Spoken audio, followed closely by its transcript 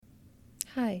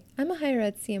Hi, I'm a higher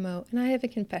ed CMO, and I have a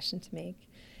confession to make.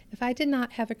 If I did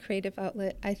not have a creative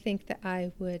outlet, I think that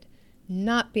I would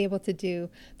not be able to do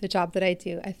the job that I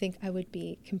do. I think I would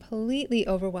be completely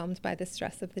overwhelmed by the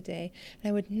stress of the day, and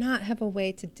I would not have a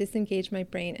way to disengage my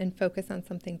brain and focus on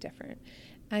something different.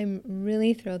 I'm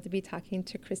really thrilled to be talking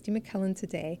to Christy McKellen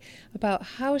today about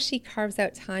how she carves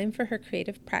out time for her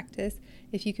creative practice.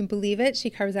 If you can believe it, she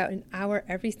carves out an hour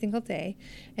every single day,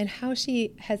 and how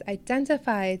she has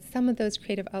identified some of those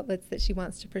creative outlets that she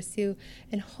wants to pursue.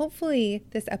 And hopefully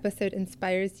this episode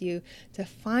inspires you to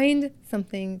find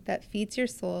something that feeds your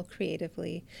soul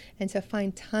creatively and to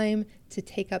find time to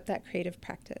take up that creative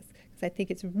practice. Because I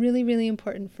think it's really, really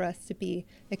important for us to be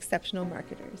exceptional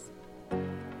marketers.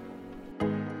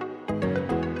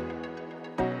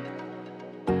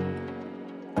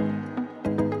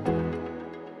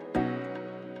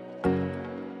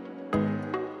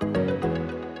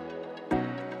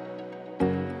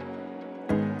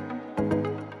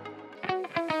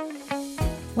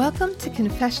 Welcome to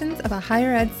Confessions of a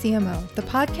Higher Ed CMO, the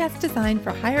podcast designed for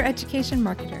higher education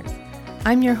marketers.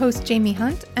 I'm your host, Jamie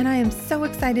Hunt, and I am so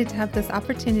excited to have this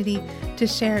opportunity to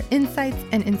share insights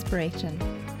and inspiration.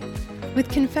 With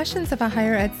Confessions of a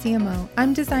Higher Ed CMO,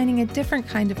 I'm designing a different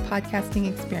kind of podcasting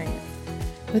experience.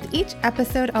 With each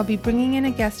episode, I'll be bringing in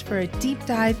a guest for a deep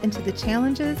dive into the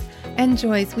challenges and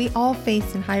joys we all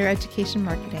face in higher education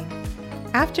marketing.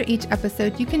 After each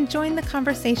episode, you can join the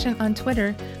conversation on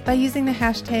Twitter by using the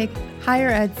hashtag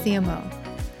HigherEdCMO.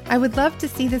 I would love to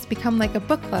see this become like a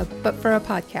book club, but for a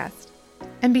podcast.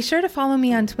 And be sure to follow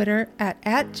me on Twitter at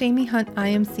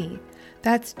JamieHuntIMC.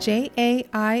 That's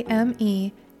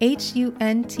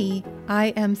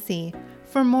JamieHuntIMC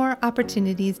for more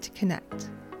opportunities to connect.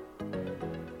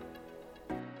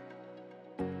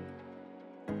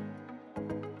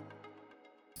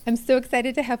 I'm so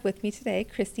excited to have with me today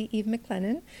Christy Eve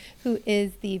McLennan, who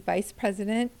is the Vice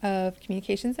President of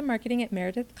Communications and Marketing at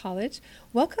Meredith College.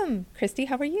 Welcome, Christy.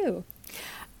 How are you?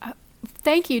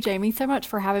 Thank you, Jamie, so much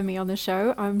for having me on the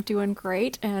show. I'm doing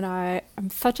great, and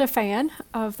I'm such a fan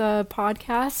of the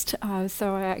podcast,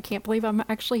 so I can't believe I'm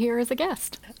actually here as a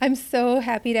guest. I'm so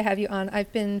happy to have you on.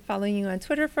 I've been following you on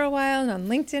Twitter for a while and on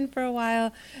LinkedIn for a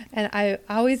while, and I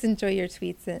always enjoy your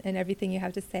tweets and everything you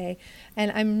have to say.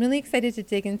 And I'm really excited to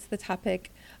dig into the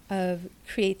topic of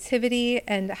creativity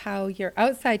and how your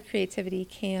outside creativity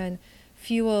can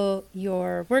fuel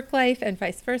your work life and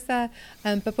vice versa.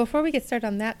 But before we get started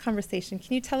on that conversation,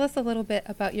 can you tell us a little bit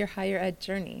about your higher ed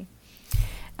journey?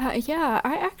 Yeah,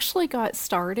 I actually got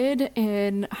started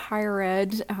in higher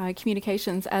ed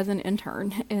communications as an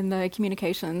intern in the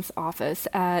communications office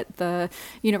at the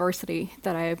university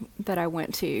that I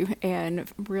went to,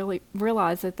 and really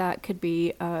realized that could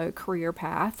be a career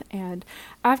path. And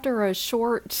after a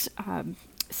short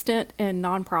stint in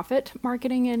nonprofit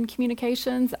marketing and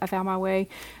communications, I found my way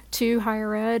to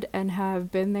higher ed and have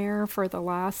been there for the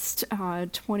last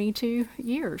 22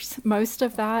 years. Most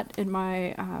of that in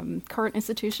my current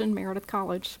institution, Meredith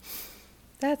College.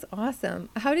 That's awesome.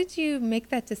 How did you make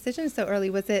that decision so early?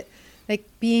 Was it like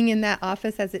being in that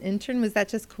office as an intern? Was that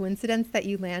just coincidence that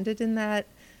you landed in that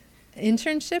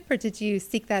internship, or did you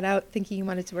seek that out thinking you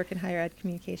wanted to work in higher ed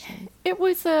communications? It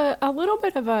was a little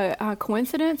bit of a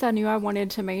coincidence. I knew I wanted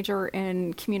to major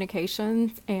in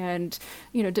communications, and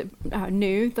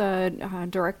knew the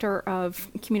director of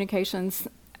communications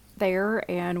there,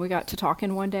 and we got to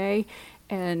talking one day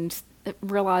and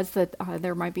realized that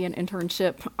there might be an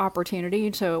internship opportunity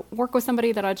to work with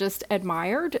somebody that I just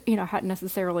admired. Hadn't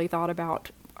necessarily thought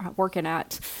about working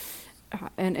at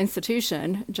an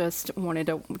institution, just wanted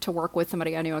to work with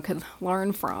somebody I knew I could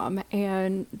learn from,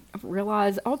 and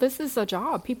realize, this is a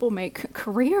job. People make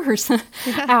careers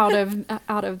out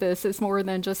of this. It's more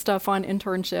than just a fun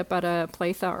internship at a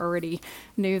place I already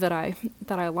knew that I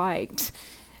liked.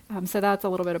 So that's a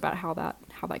little bit about how that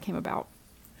came about.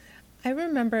 I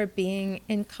remember being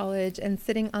in college and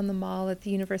sitting on the mall at the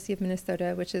University of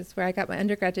Minnesota, which is where I got my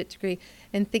undergraduate degree,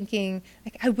 and thinking,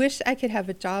 I wish I could have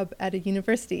a job at a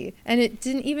university. And it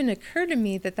didn't even occur to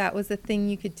me that that was a thing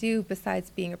you could do besides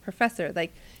being a professor.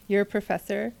 Like, you're a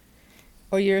professor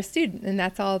or you're a student, and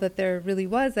that's all that there really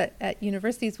was at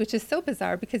universities, which is so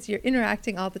bizarre because you're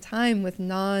interacting all the time with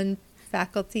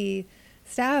non-faculty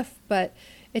staff. But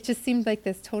it just seemed like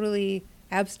this totally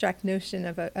abstract notion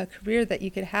of a career that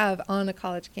you could have on a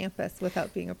college campus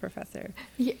without being a professor.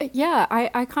 Yeah,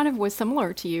 I kind of was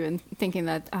similar to you in thinking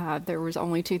that there was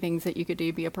only two things that you could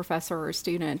do, be a professor or a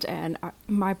student. And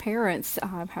my parents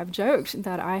have joked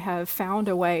that I have found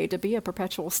a way to be a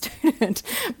perpetual student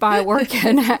by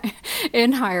working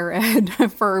in higher ed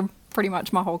for pretty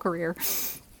much my whole career.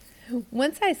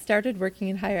 Once I started working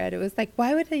in higher ed, it was like,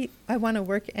 why would I want to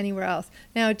work anywhere else?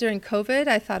 Now, during COVID,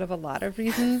 I thought of a lot of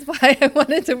reasons why I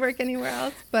wanted to work anywhere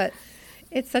else, but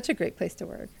it's such a great place to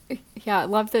work. Yeah, I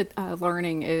love that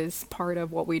learning is part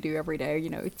of what we do every day. You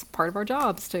know, it's part of our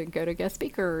jobs to go to guest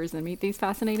speakers and meet these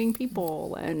fascinating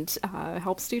people and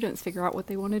help students figure out what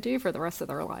they want to do for the rest of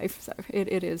their life. So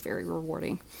it is very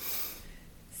rewarding.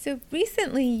 So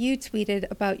recently you tweeted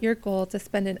about your goal to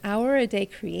spend an hour a day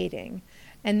creating.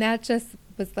 And that just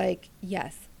was like,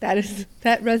 yes, that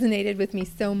resonated with me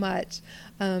so much.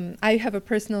 I have a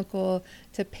personal goal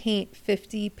to paint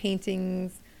 50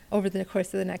 paintings over the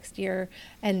course of the next year.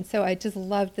 And so I just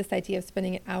loved this idea of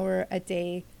spending an hour a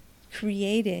day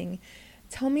creating.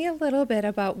 Tell me a little bit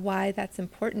about why that's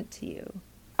important to you.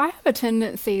 I have a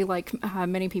tendency, like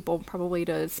many people probably,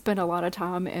 to spend a lot of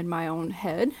time in my own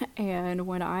head. And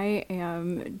when I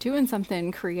am doing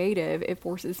something creative, it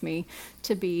forces me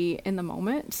to be in the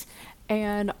moment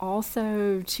and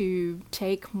also to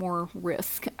take more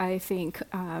risk. I think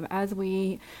as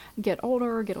we get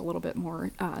older, get a little bit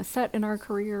more set in our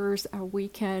careers, we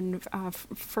can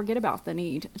forget about the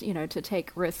need, to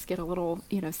take risks, get a little,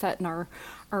 set in our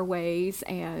ways.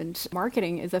 And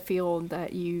marketing is a field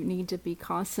that you need to be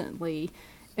constantly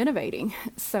innovating.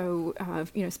 So,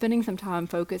 spending some time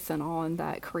focusing on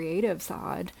that creative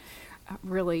side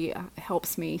really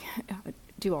helps me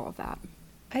do all of that.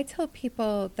 I tell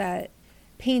people that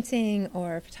painting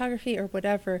or photography or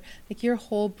whatever, like your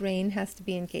whole brain has to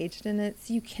be engaged in it.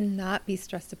 So you cannot be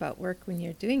stressed about work when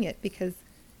you're doing it because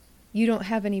you don't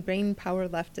have any brain power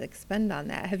left to expend on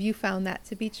that. Have you found that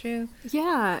to be true?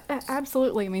 Yeah,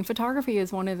 absolutely. I mean, photography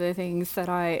is one of the things that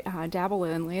I dabble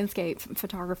in, landscape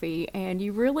photography, and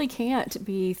you really can't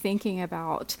be thinking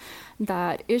about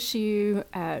that issue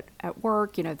at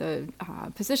work, the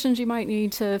positions you might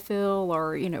need to fill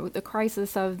or, the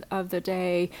crisis of the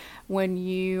day when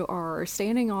you are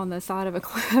standing on the side of a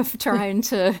cliff trying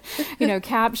to,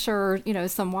 capture,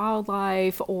 some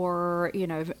wildlife or,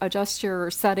 adjust your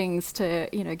settings to,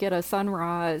 get a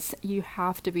sunrise. You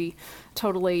have to be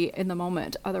totally in the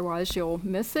moment. Otherwise, you'll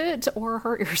miss it or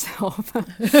hurt yourself.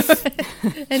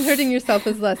 And hurting yourself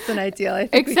is less than ideal. I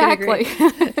think exactly. We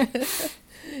can agree.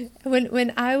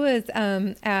 When I was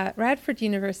at Radford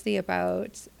University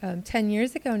about 10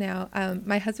 years ago now,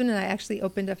 my husband and I actually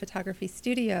opened a photography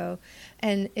studio,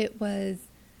 and it was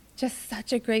just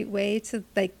such a great way to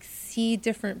see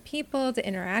different people, to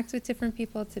interact with different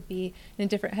people, to be in a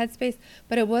different headspace.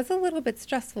 But it was a little bit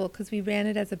stressful because we ran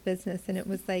it as a business, and it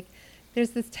was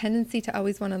there's this tendency to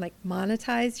always want to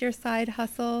monetize your side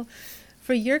hustle.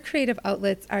 For your creative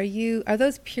outlets, are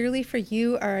those purely for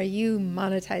you, or are you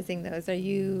monetizing those? Are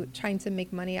you trying to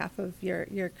make money off of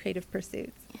your creative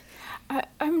pursuits?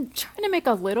 I'm trying to make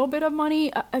a little bit of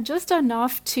money, just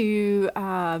enough to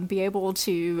be able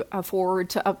to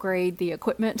afford to upgrade the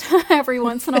equipment every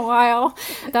once in a while.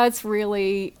 That's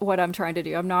really what I'm trying to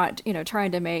do. I'm not,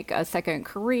 trying to make a second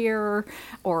career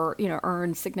or,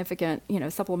 earn significant,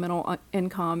 supplemental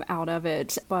income out of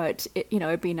it. But,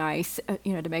 it'd be nice,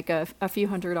 to make a few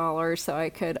 $100s so I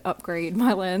could upgrade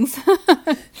my lens.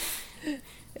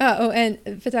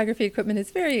 And photography equipment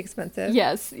is very expensive.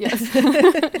 Yes.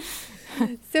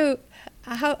 So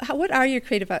what are your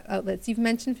creative outlets? You've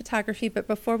mentioned photography, but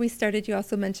before we started, you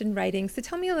also mentioned writing. So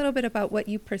tell me a little bit about what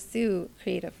you pursue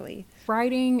creatively.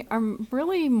 Writing, I'm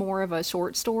really more of a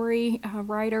short story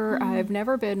writer. I've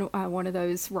never been one of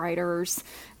those writers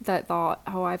that thought,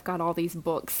 I've got all these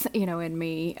books, in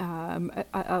me.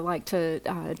 I like to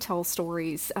tell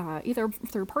stories either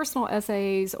through personal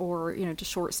essays or,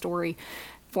 just short story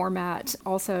format.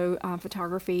 Also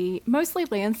photography, mostly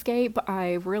landscape.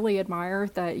 I really admire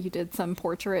that you did some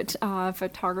portrait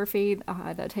photography.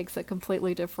 That takes a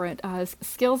completely different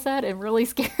skill set and really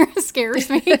scares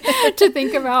me to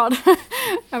think about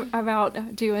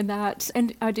doing that.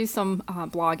 And I do some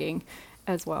blogging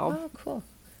as well. Oh, cool.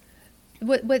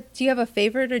 What do you have a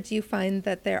favorite, or do you find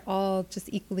that they're all just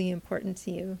equally important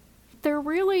to you? They're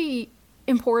really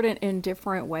important in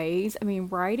different ways. I mean,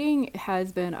 writing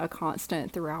has been a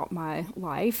constant throughout my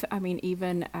life. I mean,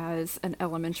 even as an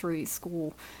elementary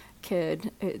school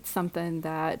kid, it's something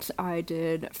that I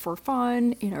did for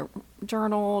fun,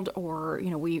 journaled, or,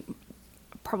 we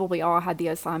probably all had the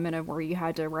assignment of where you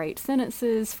had to write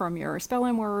sentences from your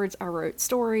spelling words. I wrote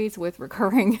stories with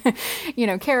recurring,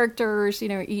 characters,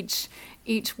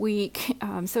 each week.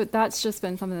 So that's just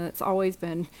been something that's always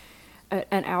been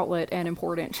an outlet and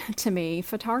important to me.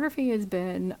 Photography has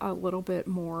been a little bit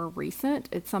more recent.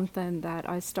 It's something that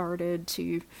I started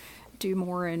to do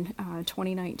more in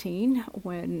 2019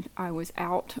 when I was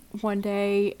out one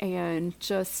day and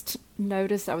just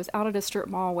noticed I was out at a strip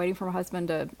mall waiting for my husband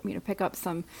to pick up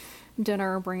some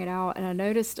dinner, bring it out, and I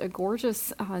noticed a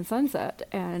gorgeous sunset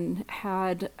and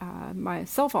had my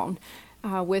cell phone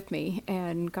with me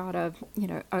and got a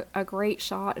great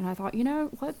shot. And I thought,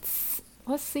 let's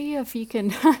see if you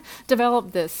can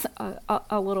develop this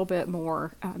a little bit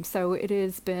more. So it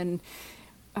has been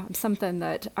something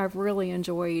that I've really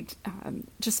enjoyed,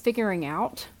 just figuring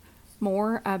out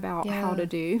more about how to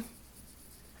do.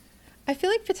 I feel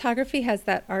like photography has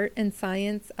that art and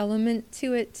science element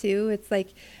to it too. It's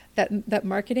like that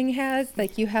marketing has,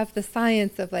 like you have the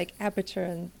science of like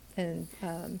aperture and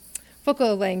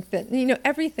focal length and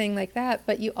everything like that,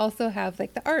 but you also have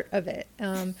like the art of it,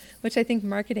 which I think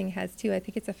marketing has too. I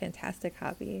think it's a fantastic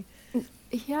hobby.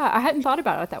 Yeah, I hadn't thought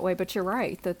about it that way, but you're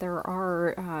right that there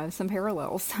are some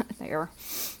parallels there.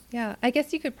 Yeah, I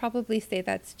guess you could probably say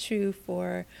that's true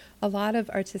for a lot of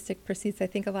artistic pursuits. I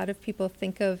think a lot of people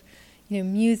think of,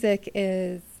 music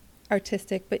is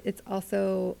artistic, but it's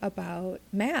also about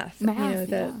math.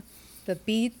 The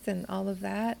beats and all of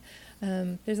that.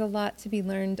 There's a lot to be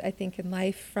learned, I think, in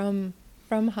life from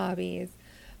hobbies.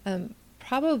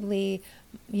 Probably,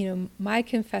 my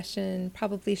confession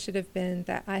probably should have been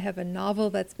that I have a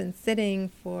novel that's been sitting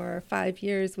for 5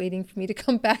 years waiting for me to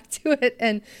come back to it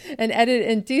and edit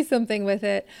and do something with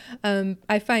it.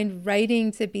 I find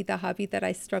writing to be the hobby that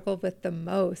I struggle with the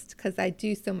most because I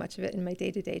do so much of it in my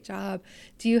day-to-day job.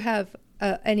 Do you have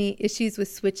any issues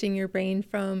with switching your brain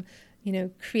from,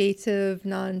 creative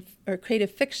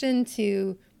fiction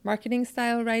to marketing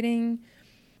style writing?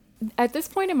 At this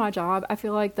point in my job, I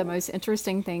feel like the most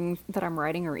interesting thing that I'm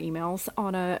writing are emails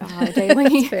on a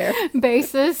daily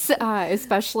basis,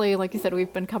 especially, like you said,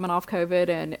 we've been coming off COVID,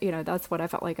 and, that's what I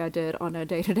felt like I did on a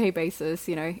day-to-day basis,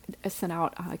 I sent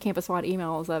out campus-wide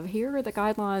emails of here are the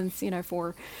guidelines,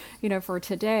 for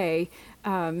today.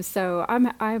 So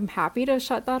I'm happy to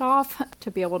shut that off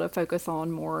to be able to focus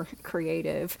on more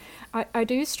creative. I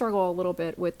do struggle a little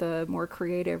bit with the more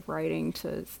creative writing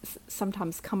to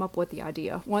sometimes come up with the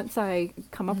idea. Once I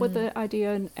come up with the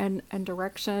idea and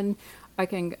direction, I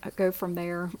can go from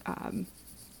there.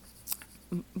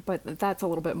 But that's a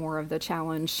little bit more of the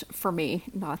challenge for me,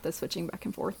 not the switching back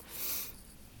and forth.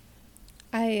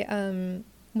 I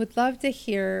would love to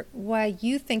hear why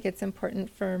you think it's important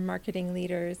for marketing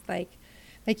leaders like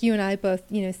you and I both,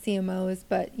 CMOs,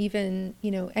 but even,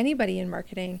 anybody in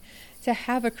marketing to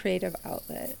have a creative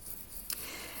outlet.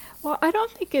 Well, I don't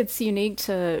think it's unique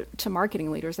to marketing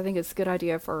leaders. I think it's a good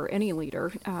idea for any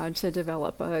leader to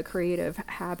develop a creative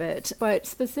habit. But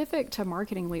specific to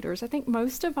marketing leaders, I think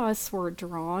most of us were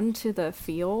drawn to the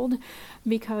field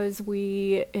because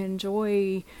we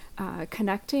enjoy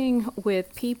connecting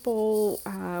with people.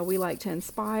 We like to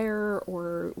inspire,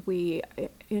 or we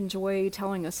enjoy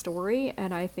telling a story.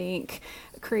 And I think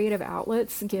creative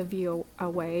outlets give you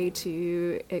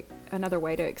another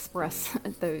way to express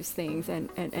those things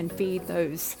and feed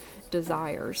those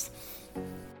desires.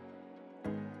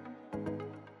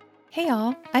 Hey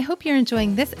all, I hope you're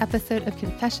enjoying this episode of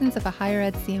Confessions of a Higher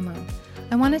Ed CMO.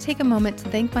 I want to take a moment to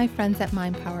thank my friends at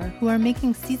MindPower who are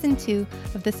making Season 2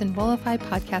 of this Enrollify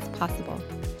podcast possible.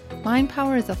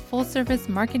 MindPower is a full-service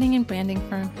marketing and branding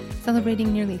firm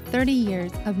celebrating nearly 30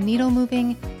 years of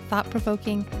needle-moving,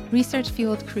 thought-provoking,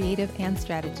 research-fueled creative and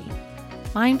strategy.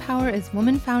 MindPower is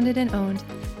woman-founded and owned,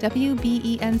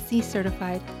 WBENC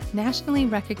certified, nationally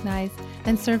recognized,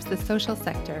 and serves the social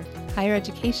sector, higher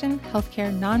education,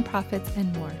 healthcare, nonprofits,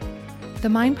 and more. The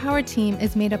MindPower team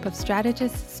is made up of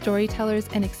strategists, storytellers,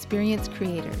 and experienced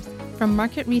creators. From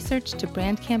market research to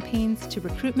brand campaigns to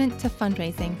recruitment to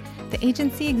fundraising, the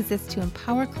agency exists to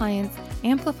empower clients,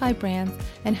 amplify brands,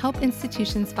 and help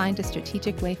institutions find a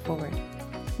strategic way forward.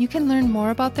 You can learn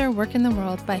more about their work in the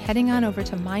world by heading on over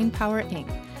to MindPower Inc.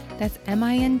 That's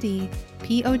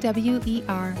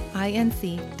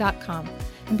MindPowerinc.com.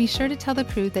 And be sure to tell the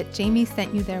crew that Jamie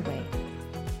sent you their way.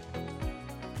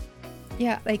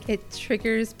 Yeah, like it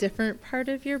triggers different part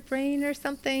of your brain or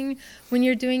something when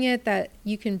you're doing it, that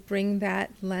you can bring that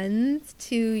lens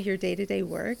to your day-to-day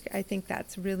work. I think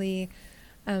that's really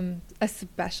a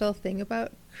special thing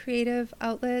about creative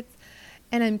outlets.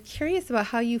 And I'm curious about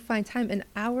how you find time. An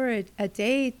hour a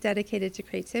day dedicated to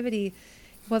creativity.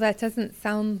 Well, that doesn't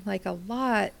sound like a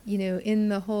lot, in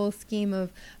the whole scheme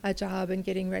of a job and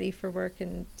getting ready for work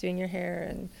and doing your hair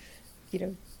and,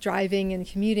 driving and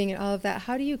commuting and all of that.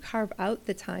 How do you carve out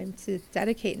the time to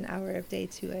dedicate an hour a day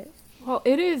to it? Well,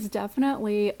 it is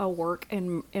definitely a work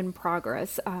in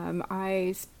progress.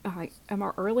 I am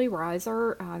an early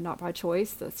riser, not by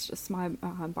choice. That's just my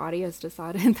body has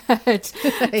decided that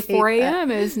I hate 4 that.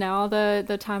 a.m. is now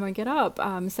the time I get up.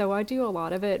 So I do a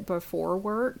lot of it before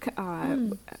work,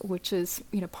 Mm. which is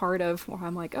part of why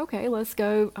I'm like, okay, let's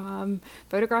go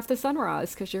photograph the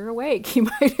sunrise because you're awake. You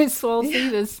might as well see Yeah.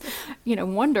 this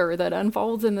wonder that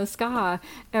unfolds in the sky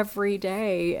every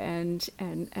day and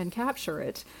capture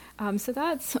it. So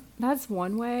that's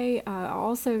one way. I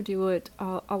also do it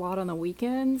a lot on the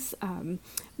weekends,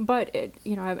 but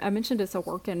I mentioned it's a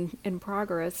work in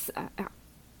progress.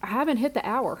 I haven't hit the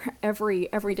hour every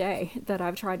day that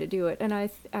I've tried to do it, and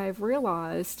I've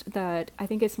realized that I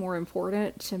think it's more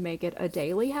important to make it a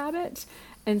daily habit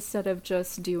instead of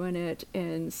just doing it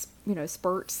in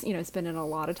spurts. Spending a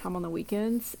lot of time on the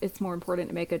weekends. It's more important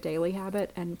to make a daily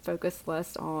habit and focus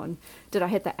less on did I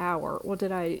hit the hour? Well,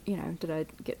 did I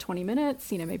get 20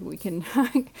 minutes? Maybe we can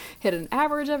hit an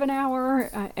average of an hour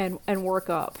and work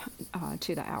up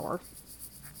to the hour.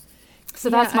 So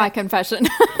that's my Yeah, confession.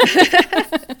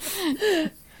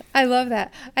 I love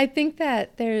that. I think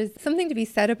that there's something to be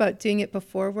said about doing it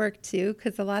before work too,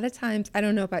 because a lot of times, I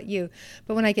don't know about you,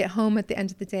 but when I get home at the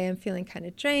end of the day, I'm feeling kind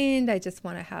of drained. I just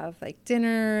want to have like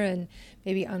dinner and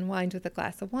maybe unwind with a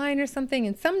glass of wine or something.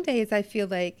 And some days I feel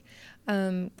like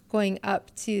going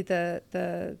up to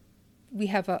the we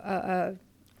have a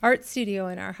art studio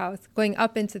in our house, going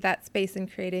up into that space and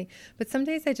creating. But some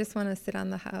days I just want to sit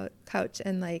on the couch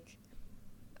and like,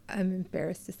 I'm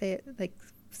embarrassed to say it, like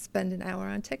spend an hour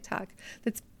on TikTok.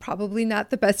 That's probably not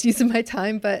the best use of my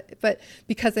time, but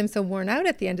because I'm so worn out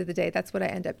at the end of the day, that's what I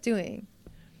end up doing.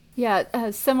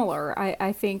 Yeah, similar.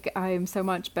 I think I'm so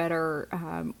much better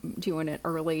doing it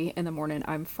early in the morning.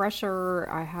 I'm fresher.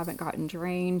 I haven't gotten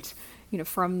drained,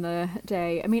 from the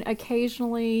day. I mean,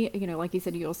 occasionally, like you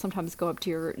said, you'll sometimes go up to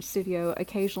your studio.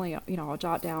 Occasionally, I'll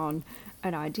jot down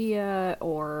an idea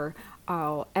or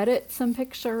I'll edit some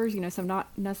pictures, so I'm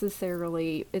not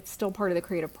necessarily, it's still part of the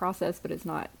creative process, but it's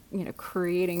not,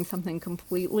 creating something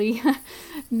completely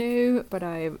new, but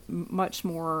I'm much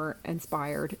more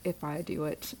inspired if I do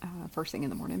it first thing in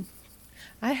the morning.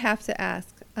 I have to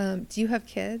ask, do you have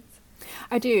kids?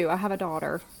 I do. I have a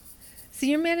daughter. So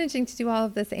you're managing to do all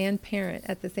of this and parent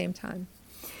at the same time.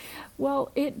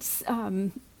 Well, it's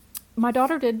my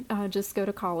daughter did just go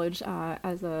to college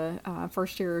as a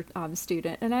first year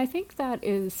student, and I think that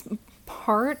is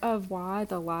part of why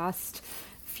the last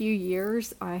few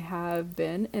years I have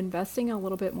been investing a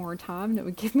little bit more time that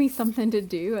would give me something to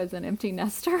do as an empty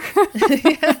nester.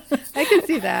 Yeah, I can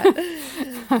see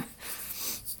that.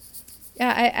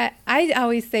 Yeah, I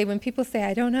always say when people say,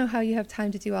 I don't know how you have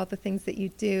time to do all the things that you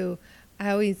do,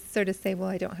 I always sort of say, well,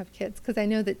 I don't have kids because I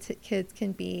know that kids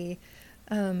can be,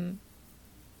 um,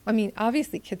 I mean,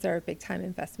 obviously kids are a big time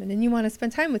investment and you want to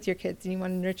spend time with your kids and you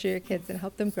want to nurture your kids and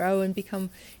help them grow and become,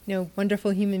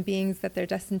 wonderful human beings that they're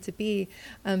destined to be.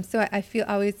 So I feel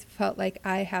always felt like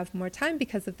I have more time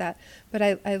because of that. But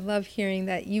I love hearing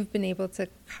that you've been able to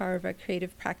carve a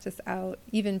creative practice out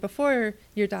even before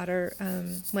your daughter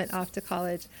went off to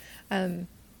college.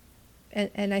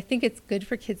 And I think it's good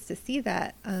for kids to see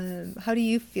that. How do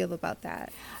you feel about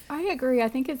that? I agree. I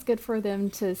think it's good for them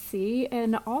to see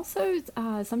and also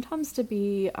sometimes to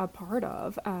be a part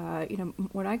of.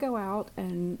 When I go out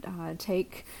and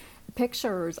take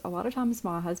pictures, a lot of times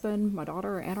my husband, my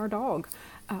daughter, and our dog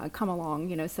come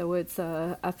along, so it's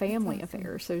a That's family awesome.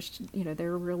 affair. So,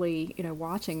 they're really,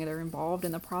 watching and they're involved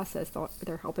in the process.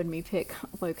 They're helping me pick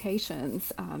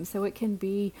locations. So it can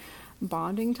be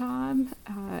bonding time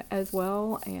as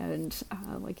well. And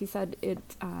like you said,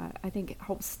 it I think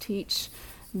helps teach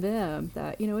them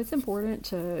that it's important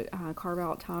to carve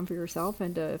out time for yourself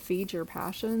and to feed your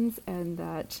passions, and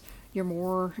that you're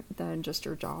more than just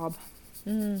your job.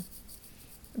 Mm.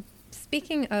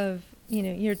 Speaking of,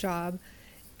 your job,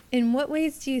 in what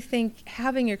ways do you think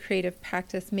having a creative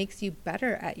practice makes you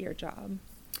better at your job?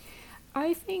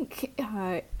 I think,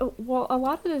 well, a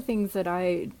lot of the things that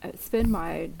I spend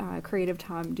my creative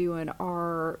time doing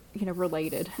are,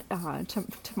 related to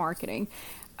marketing,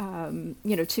 to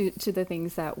the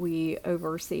things that we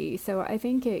oversee. So I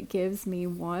think it gives me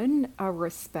one, a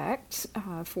respect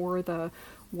for the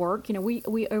work.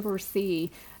 We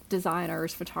oversee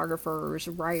designers, photographers,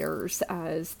 writers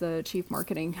as the chief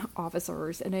marketing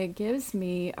officers, and it gives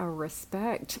me a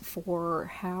respect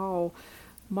for how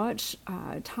much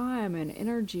time and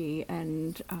energy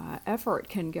and effort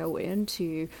can go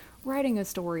into writing a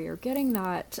story or getting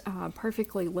that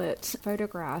perfectly lit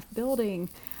photograph, building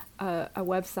a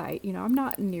website, I'm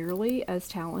not nearly as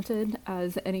talented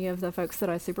as any of the folks that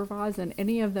I supervise in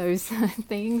any of those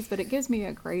things, but it gives me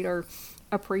a greater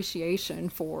appreciation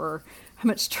for how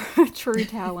much true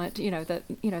talent,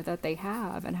 that they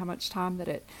have, and how much time that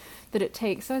it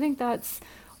takes. So I think that's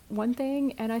one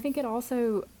thing. And I think it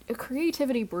also,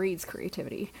 creativity breeds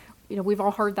creativity. We've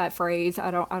all heard that phrase. I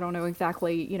don't know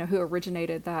exactly, who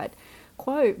originated that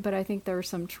quote, but I think there's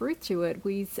some truth to it.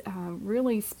 We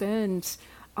really spend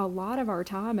a lot of our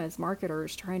time as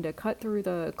marketers trying to cut through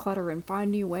the clutter and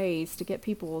find new ways to get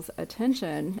people's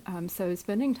attention. So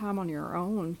spending time on your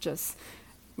own just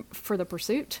for the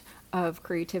pursuit of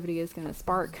creativity is going to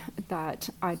spark that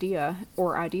idea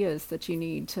or ideas that you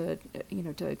need to,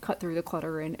 to cut through the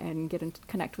clutter and get and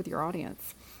connect with your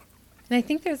audience. And I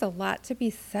think there's a lot to be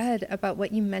said about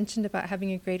what you mentioned about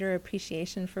having a greater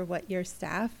appreciation for what your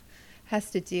staff has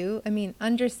to do. I mean,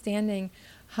 understanding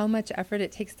how much effort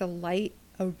it takes to light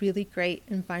a really great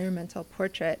environmental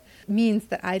portrait means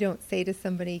that I don't say to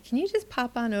somebody, can you just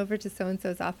pop on over to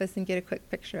so-and-so's office and get a quick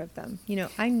picture of them?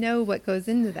 I know what goes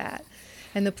into that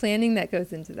and the planning that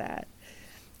goes into that.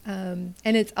 And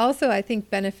it's also, I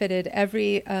think, benefited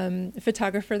every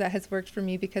photographer that has worked for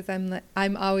me, because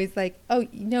I'm always like, oh,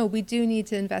 no, we do need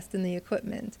to invest in the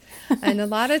equipment. And a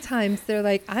lot of times they're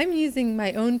like, I'm using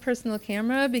my own personal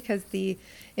camera because the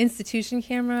institution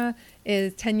camera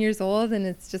is 10 years old and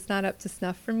it's just not up to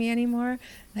snuff for me anymore.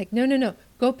 Like, no,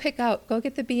 go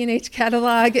get the B&H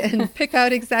catalog and pick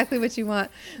out exactly what you want.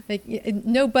 Like,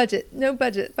 no budget,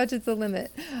 budget's the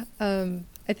limit.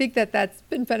 I think that's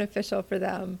been beneficial for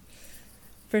them,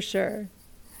 for sure.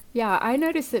 Yeah, I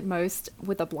notice it most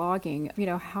with the blogging,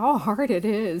 how hard it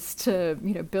is to,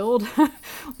 build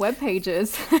web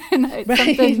pages. And it's Right.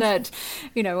 something that,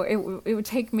 it would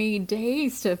take me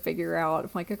days to figure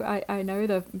out. Like, I know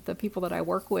the people that I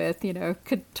work with,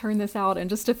 could turn this out in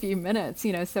just a few minutes,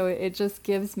 so it just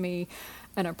gives me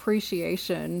an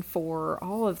appreciation for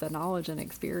all of the knowledge and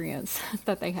experience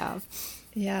that they have.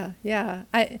 Yeah.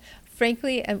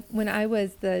 Frankly, when I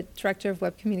was the director of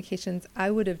web communications, I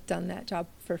would have done that job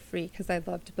for free because I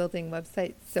loved building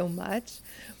websites so much.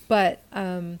 But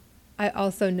I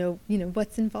also know,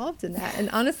 what's involved in that. And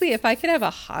honestly, if I could have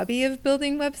a hobby of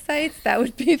building websites, that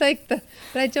would be but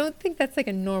I don't think that's like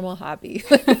a normal hobby.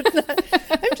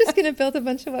 I'm just going to build a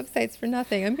bunch of websites for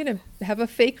nothing. I'm going to have a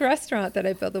fake restaurant that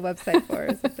I build a website for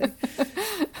or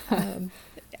something.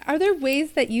 Are there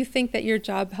ways that you think that your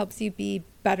job helps you be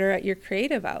better at your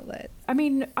creative outlet? I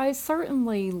mean, I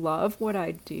certainly love what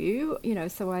I do,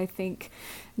 so I think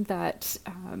that,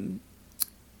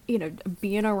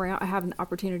 being around, I have an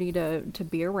opportunity to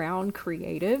be around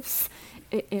creatives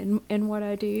in what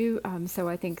I do. So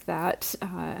I think that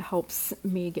helps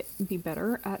me be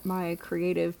better at my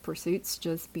creative pursuits,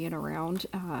 just being around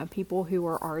people who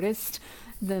are artists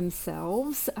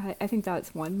themselves. I think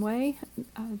that's one way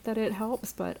that it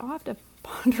helps, but I'll have to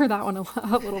ponder that one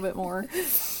a little bit more.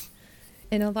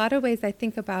 In a lot of ways, I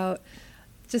think about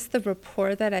just the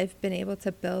rapport that I've been able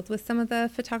to build with some of the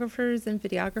photographers and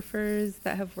videographers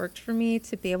that have worked for me,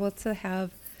 to be able to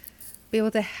have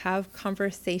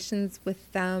conversations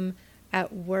with them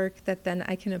at work that then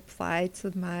I can apply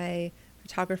to my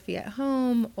photography at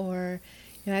home. Or,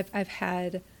 I've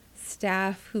had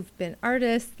staff who've been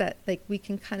artists that we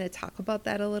can kind of talk about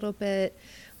that a little bit.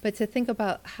 But to think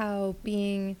about how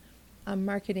being a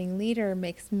marketing leader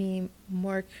makes me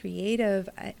more creative,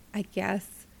 I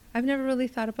guess I've never really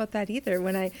thought about that either.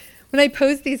 When I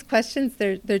pose these questions,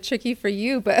 they're tricky for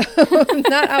you, but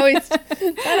not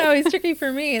always tricky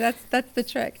for me. That's the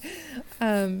trick.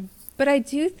 But I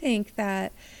do think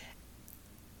that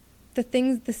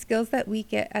the skills that we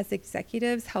get as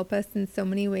executives help us in so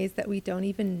many ways that we don't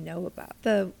even know about.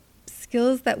 The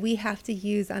skills that we have to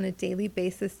use on a daily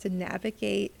basis to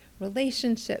navigate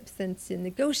relationships and to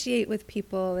negotiate with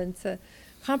people and to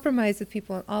compromise with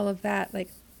people and all of that,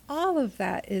 all of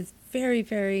that is very,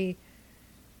 very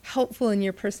helpful in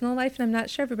your personal life. And I'm not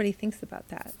sure everybody thinks about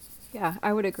that. Yeah,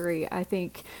 I would agree. I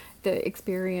think the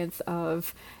experience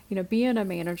of, being a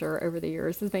manager over the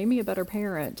years has made me a better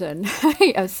parent. And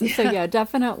yes, yeah. So yeah,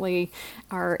 definitely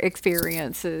our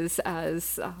experiences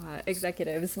as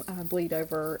executives bleed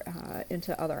over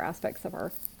into other aspects of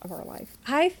our life.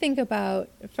 I think about,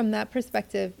 from that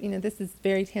perspective, this is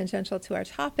very tangential to our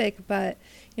topic, but,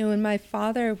 when my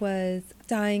father was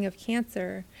dying of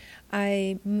cancer,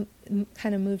 I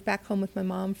kind of moved back home with my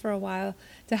mom for a while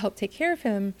to help take care of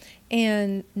him,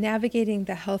 and navigating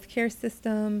the healthcare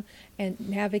system and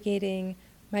navigating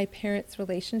my parents'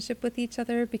 relationship with each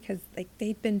other, because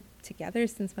they'd been together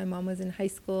since my mom was in high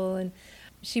school, and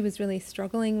she was really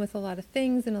struggling with a lot of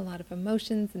things and a lot of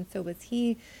emotions, and so was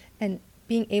he. And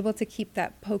being able to keep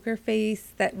that poker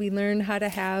face that we learn how to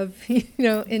have,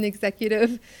 in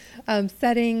executive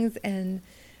settings and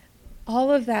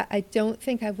all of that, I don't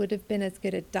think I would have been as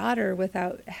good a daughter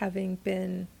without having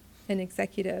been an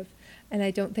executive. And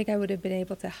I don't think I would have been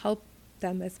able to help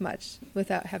them as much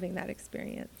without having that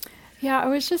experience. Yeah, I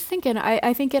was just thinking,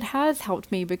 I think it has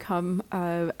helped me become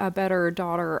a better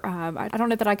daughter. I don't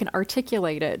know that I can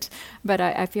articulate it, but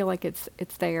I feel like it's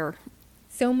there.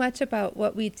 So much about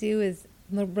what we do is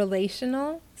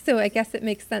relational. So I guess it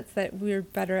makes sense that we're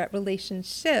better at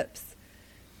relationships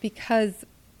because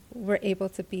we're able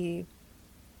to be,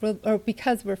 or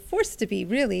because we're forced to be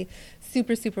really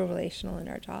super, super relational in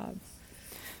our jobs.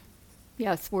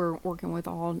 Yes, we're working with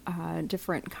all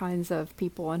different kinds of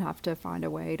people and have to find a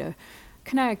way to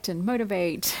connect and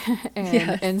motivate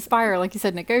and inspire, like you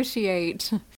said,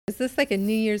 negotiate. Is this like a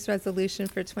New Year's resolution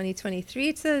for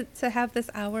 2023 to have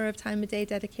this hour of time a day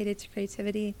dedicated to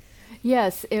creativity?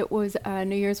 Yes, it was a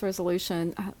New Year's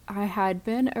resolution. I had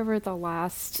been over the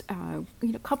last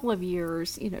couple of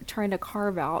years, trying to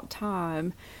carve out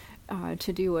time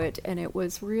to do it, and it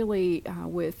was really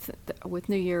with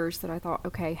New Year's that I thought,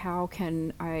 okay, how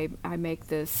can I make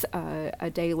this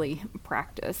a daily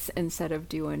practice instead of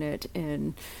doing it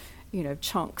in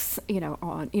chunks,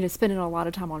 on spending a lot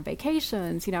of time on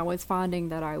vacations. I was finding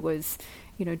that I was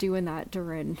doing that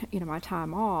during my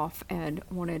time off, and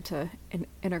wanted to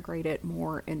integrate it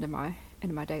more into my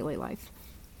daily life.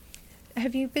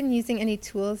 Have you been using any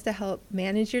tools to help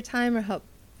manage your time or help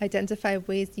identify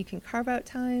ways you can carve out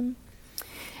time?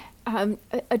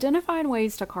 Identifying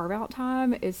ways to carve out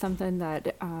time is something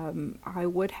that I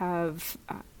would have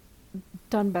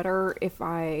done better if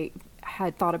I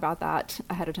had thought about that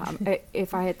ahead of time.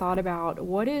 If I had thought about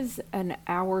what is an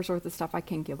hour's worth of stuff I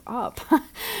can give up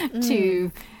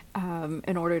to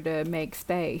in order to make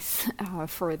space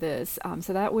for this.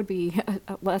 So that would be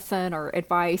a lesson or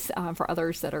advice for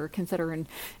others that are considering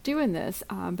doing this.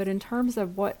 But in terms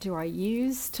of what do I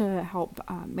use to help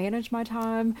manage my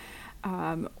time,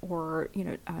 or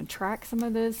track some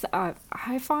of this,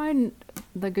 I find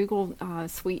the Google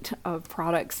suite of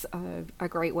products a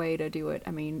great way to do it.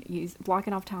 I mean,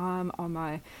 blocking off time on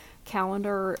my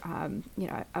calendar.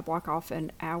 I block off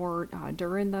an hour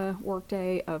during the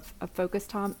workday of focus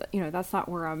time. That's not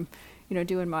where I'm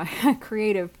doing my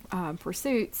creative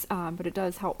pursuits, but it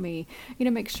does help me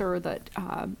make sure that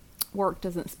work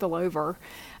doesn't spill over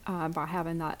by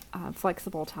having that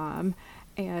flexible time.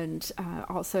 And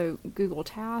also Google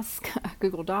Tasks,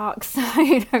 Google Docs,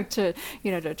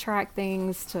 to track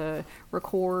things, to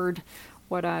record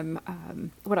what I'm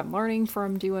learning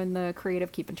from doing the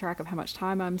creative, keeping track of how much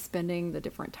time I'm spending, the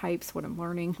different types, what I'm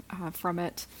learning from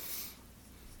it.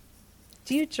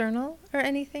 Do you journal or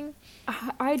anything?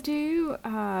 I do.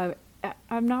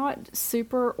 I'm not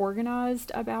super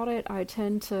organized about it. I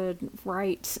tend to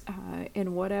write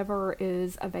in whatever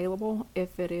is available.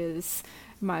 If it is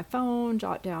my phone,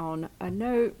 jot down a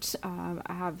note. I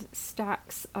have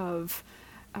stacks of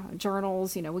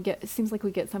journals. It seems like we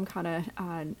get some kind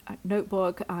of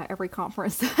notebook every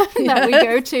conference that we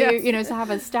go to. Yes. So I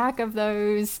have a stack of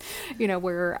those.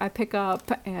 Where I pick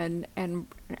up and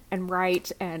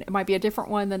write, and it might be a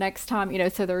different one the next time.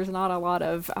 So there's not a lot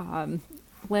of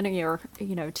linear,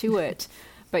 to it.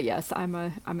 But yes, I'm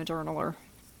a journaler.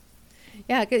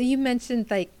 Yeah, you mentioned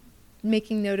like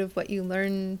making note of what you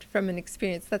learned from an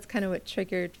experience. That's kind of what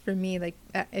triggered for me. Like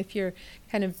if you're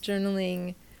kind of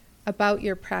journaling about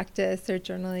your practice or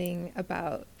journaling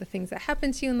about the things that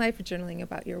happen to you in life or journaling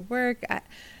about your work,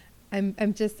 I'm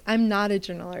not a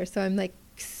journaler. So I'm like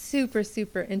super,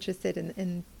 super interested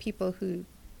in people who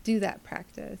do that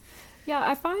practice. Yeah,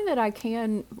 I find that I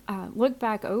can look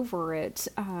back over it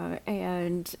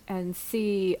and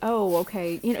see, oh,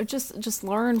 okay, just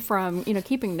learn from,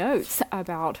 keeping notes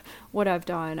about what I've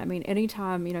done. I mean,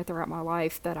 anytime, throughout my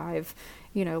life that I've,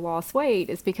 lost weight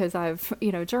is because I've,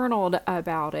 journaled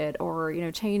about it, or,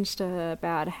 changed a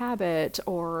bad habit,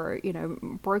 or,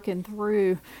 broken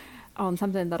through on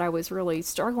something that I was really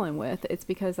struggling with. It's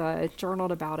because I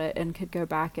journaled about it and could go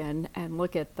back and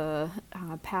look at the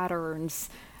patterns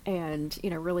and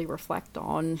really reflect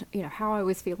on how I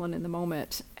was feeling in the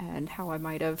moment and how I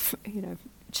might have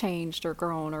changed or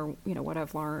grown, or what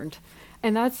I've learned.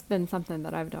 And that's been something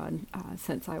that I've done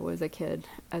since I was a kid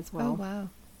as well. Oh wow,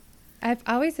 I've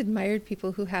always admired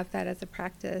people who have that as a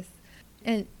practice.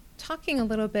 And talking a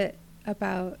little bit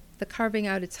about the carving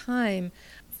out of time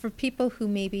for people who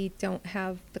maybe don't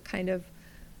have the kind of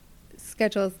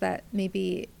schedules that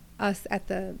maybe us at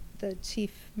the the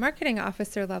chief marketing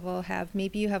officer level have,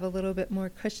 maybe you have a little bit more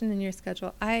cushion in your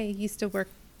schedule.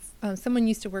 Someone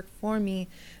used to work for me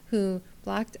who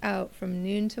blocked out from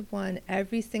noon to 1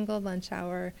 every single lunch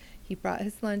hour. He brought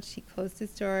his lunch, he closed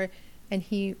his door, and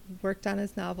he worked on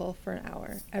his novel for an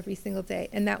hour every single day.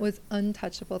 And that was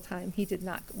untouchable time. He did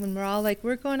not, when we're all like,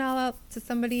 we're going all out to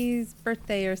somebody's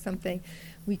birthday or something,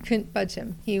 we couldn't budge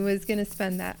him. He was going to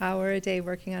spend that hour a day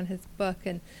working on his book.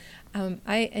 And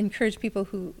I encourage people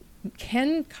who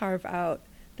can carve out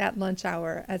that lunch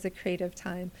hour as a creative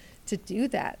time to do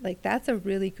that. Like, that's a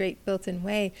really great built-in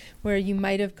way where you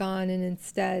might have gone and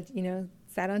instead,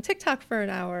 sat on TikTok for an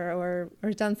hour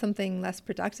or done something less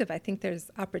productive. I think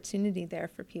there's opportunity there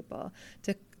for people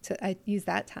to use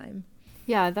that time.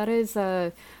 Yeah, that is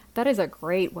a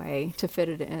great way to fit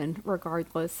it in,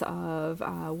 regardless of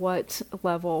what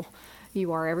level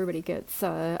you are. Everybody gets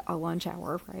a lunch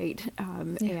hour, right?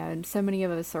 And so many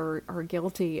of us are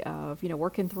guilty of,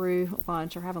 working through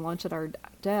lunch or having lunch at our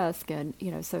desk. And,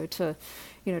 so to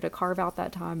carve out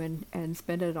that time and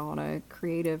spend it on a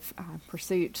creative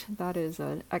pursuit, that is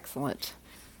an excellent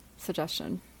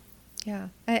suggestion. Yeah,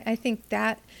 I think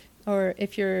that, or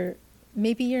if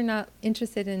maybe you're not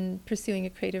interested in pursuing a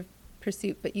creative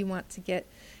pursuit, but you want to get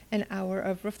an hour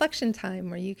of reflection time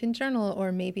where you can journal,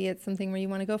 or maybe it's something where you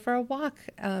want to go for a walk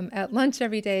at lunch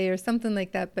every day or something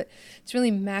like that. But to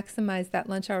really maximize that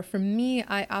lunch hour, for me,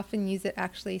 I often use it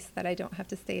actually so that I don't have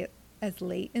to stay as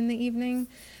late in the evening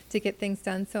to get things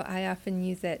done. So I often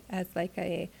use it as like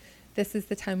this is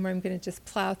the time where I'm going to just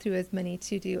plow through as many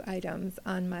to-do items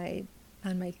on my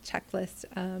checklist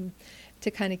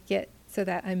to kind of get so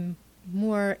that I'm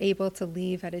more able to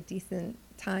leave at a decent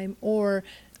time. Or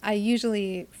I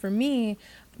usually, for me,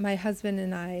 my husband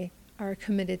and I are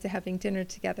committed to having dinner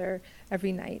together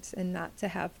every night and not to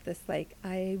have this, like,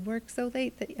 I work so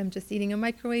late that I'm just eating a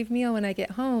microwave meal when I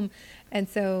get home. And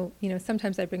so,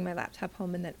 sometimes I bring my laptop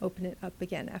home and then open it up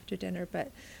again after dinner.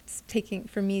 But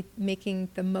making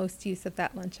the most use of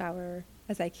that lunch hour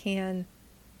as I can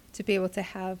to be able to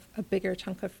have a bigger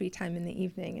chunk of free time in the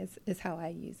evening is how I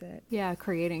use it. Yeah,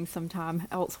 creating some time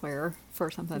elsewhere for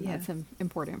something that's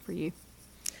important for you.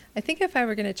 I think if I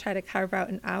were going to try to carve out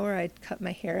an hour, I'd cut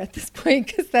my hair at this point,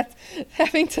 because that's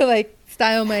having to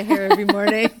style my hair every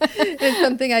morning is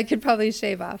something I could probably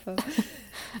shave off of.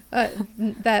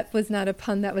 That was not a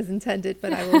pun that was intended,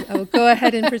 but I will go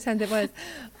ahead and pretend it was.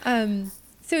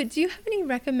 So do you have any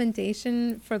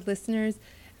recommendation for listeners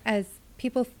as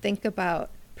people think about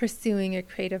pursuing a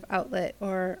creative outlet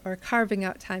or carving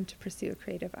out time to pursue a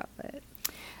creative outlet?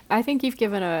 I think you've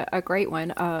given a great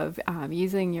one of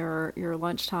using your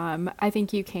lunchtime. I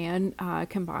think you can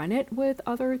combine it with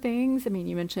other things. I mean,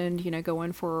 you mentioned,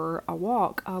 going for a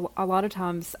walk. A lot of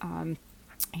times,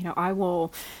 I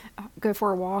will go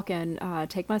for a walk and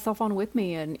take my cell phone with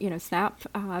me and, snap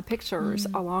pictures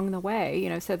along the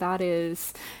way, so that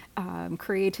is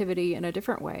creativity in a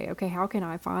different way. Okay, how can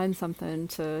I find something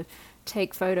to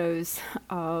take photos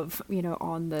of,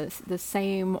 on the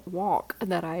same walk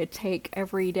that I take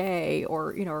every day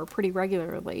or pretty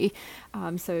regularly.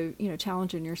 So,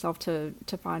 challenging yourself to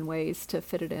find ways to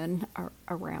fit it in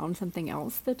around something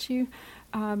else that you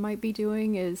might be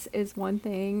doing is one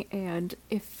thing. And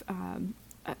if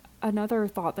another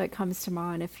thought that comes to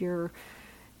mind, if you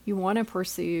want to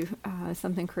pursue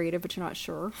something creative, but you're not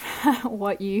sure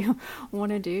what you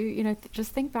want to do,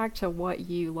 just think back to what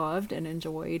you loved and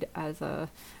enjoyed as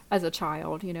a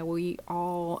child. We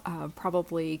all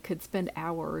probably could spend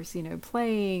hours,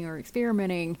 playing or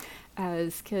experimenting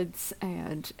as kids.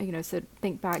 And, so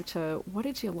think back to, what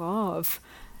did you love?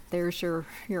 There's your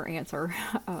answer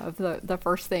of the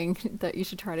first thing that you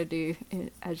should try to do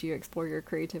as you explore your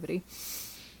creativity.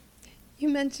 You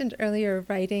mentioned earlier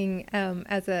writing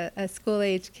as a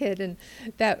school-age kid, and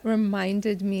that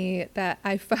reminded me that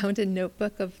I found a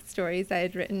notebook of stories I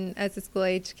had written as a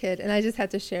school-age kid, and I just had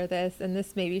to share this, and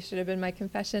this maybe should have been my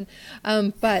confession.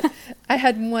 But I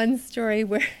had one story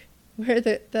where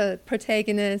the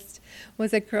protagonist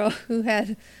was a girl who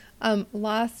had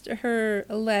lost her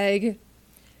leg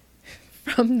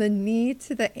from the knee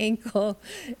to the ankle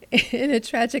in a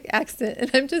tragic accident. And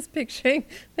I'm just picturing,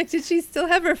 did she still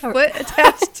have her foot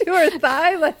attached to her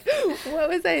thigh? What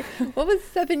was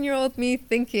 7-year-old me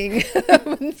thinking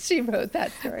when she wrote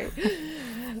that story?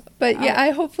 But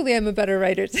hopefully I'm a better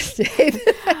writer today.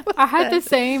 I had the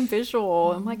same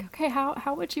visual. I'm like, okay,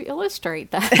 how would you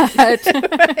illustrate that?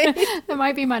 Right. That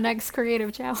might be my next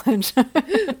creative challenge.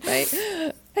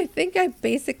 Right. I think I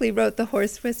basically wrote The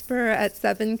Horse Whisperer at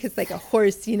 7 because a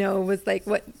horse, was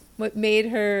what what made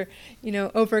her,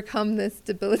 overcome this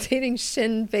debilitating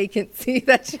shin vacancy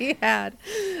that she had.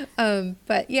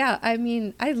 But yeah, I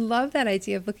mean, I love that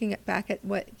idea of looking back at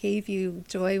what gave you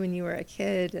joy when you were a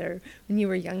kid or when you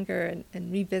were younger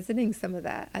and revisiting some of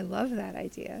that. I love that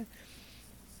idea.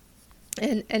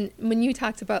 And when you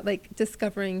talked about like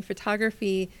discovering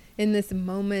photography in this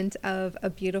moment of a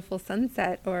beautiful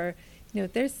sunset, or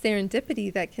there's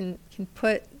serendipity that can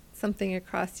put something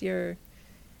across your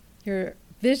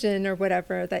vision or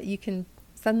whatever that you can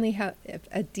suddenly have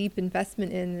a deep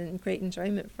investment in and great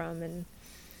enjoyment from,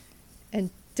 and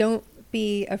don't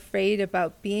be afraid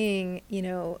about being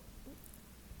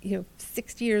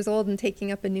 60 years old and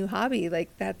taking up a new hobby.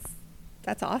 Like that's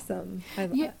awesome. I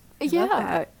love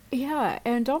that. Yeah,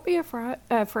 and don't be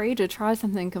afraid to try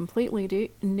something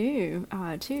completely new,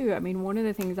 too. I mean, one of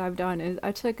the things I've done is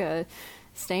I took a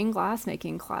stained glass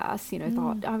making class.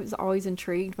 Thought I was always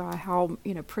intrigued by how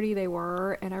pretty they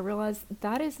were, and I realized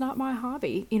that is not my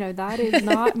hobby. That is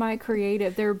not my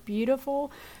creative. They're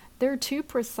beautiful. They're too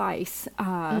precise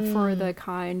for the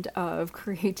kind of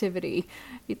creativity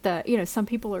that some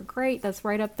people are great. That's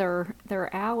right up their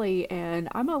alley, and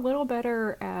I'm a little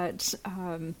better at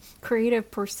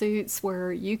creative pursuits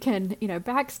where you can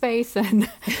backspace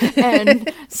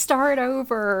and start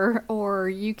over, or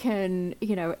you can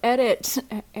edit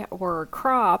or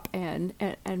crop and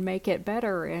make it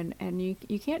better, and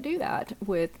you can't do that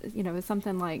with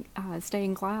something like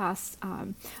stained glass.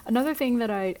 Another thing that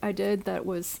I did that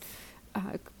was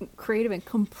creative and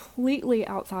completely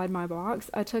outside my box,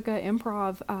 I took an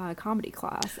improv comedy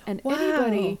class, and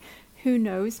anybody who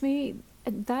knows me,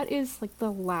 that is like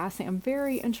the last thing. I'm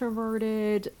very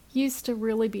introverted, used to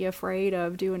really be afraid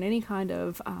of doing any kind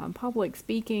of public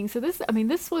speaking. So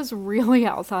this was really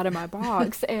outside of my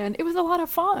box, and it was a lot of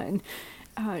fun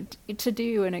to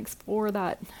do and explore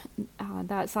that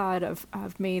side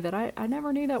of me that I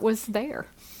never knew that was there.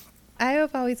 I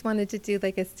have always wanted to do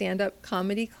like a stand-up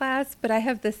comedy class, but I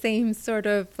have the same sort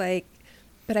of like,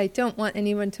 but I don't want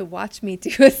anyone to watch me do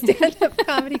a stand-up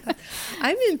comedy class.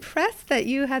 I'm impressed that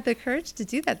you had the courage to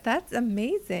do that. That's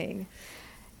amazing.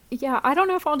 Yeah, I don't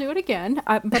know if I'll do it again,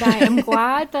 but I am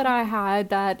glad that I had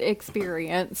that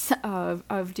experience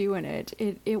of doing it.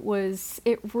 It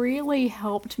really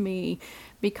helped me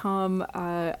become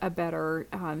a better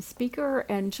speaker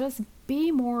and just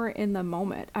be more in the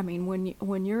moment. I mean,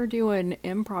 when you're doing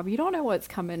improv, you don't know what's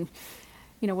coming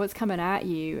at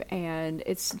you, and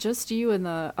it's just you and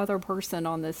the other person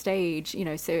on the stage,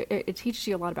 so it teaches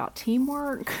you a lot about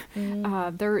teamwork.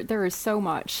 There is so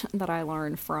much that I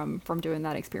learned from doing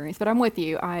that experience, but I'm with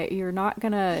you. You're not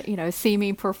gonna, see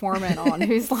me performing on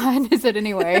Whose Line Is It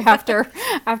Anyway after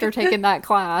taking that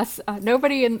class.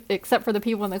 Nobody except for the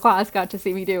people in the class got to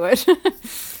see me do it.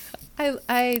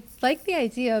 I like the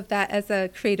idea of that as a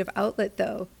creative outlet,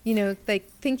 though,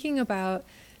 like thinking about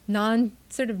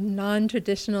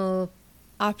non-traditional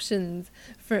options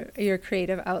for your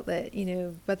creative outlet,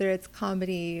 whether it's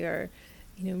comedy or,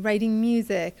 writing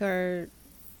music or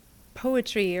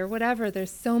poetry or whatever. There's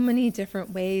so many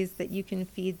different ways that you can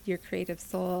feed your creative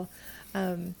soul.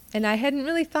 And I hadn't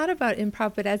really thought about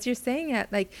improv, but as you're saying it,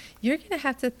 like, you're going to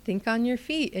have to think on your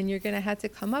feet, and you're going to have to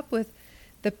come up with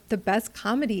the best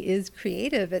comedy is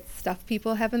creative. It's stuff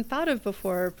people haven't thought of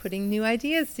before, putting new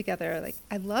ideas together. Like,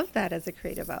 I love that as a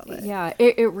creative outlet. Yeah,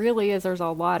 it really is. There's a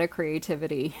lot of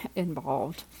creativity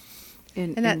involved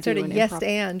and that sort of yes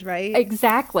and, right?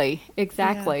 Exactly.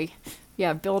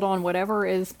 Yeah, build on whatever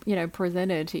is,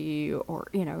 presented to you, or,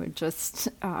 just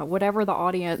whatever the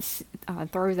audience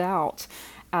throws out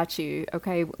at you.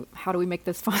 Okay, how do we make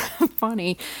this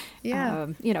funny? Yeah.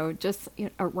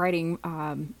 Writing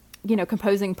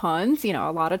composing puns.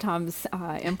 A lot of times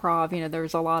improv,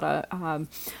 there's a lot of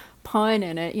pun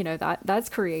in it. That's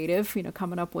creative,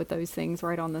 coming up with those things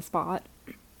right on the spot.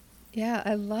 Yeah,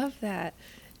 I love that.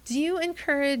 Do you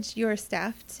encourage your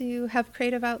staff to have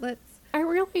creative outlets? I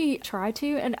really try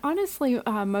to, and honestly,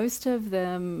 most of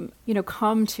them,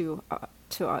 come to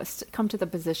us, come to the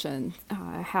position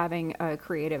having a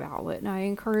creative outlet, and I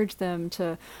encourage them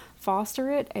to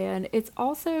foster it. And it's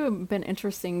also been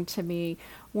interesting to me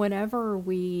whenever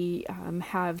we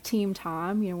have team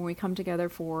time, when we come together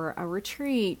for a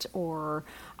retreat or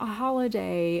a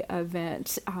holiday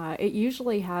event, it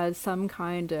usually has some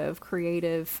kind of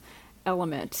creative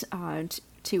element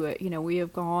to it. We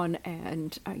have gone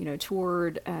and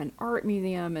toured an art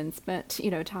museum and spent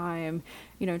time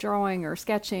drawing or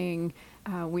sketching.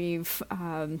 We've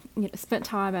spent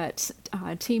time at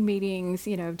team meetings,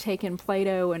 taking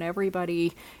Play-Doh and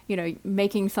everybody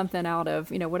making something out of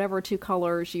whatever two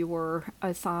colors you were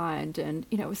assigned, and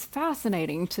it was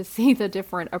fascinating to see the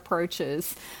different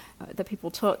approaches that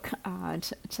people took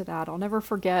to that. I'll never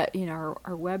forget,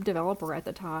 our web developer at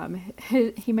the time,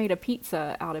 he made a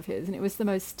pizza out of his, and it was the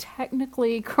most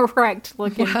technically correct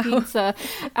looking pizza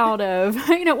out of,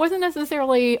 it wasn't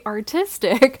necessarily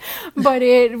artistic, but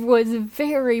it was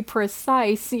very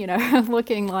precise,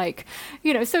 looking like,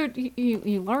 so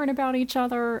you learn about each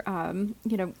other.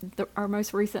 Our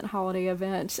most recent holiday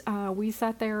event, we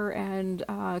sat there and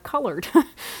colored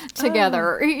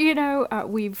together.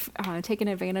 We've taken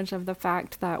advantage of the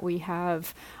fact that we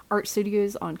have art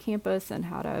studios on campus and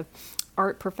had a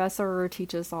art professor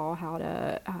teach us all how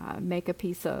to make a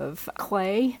piece of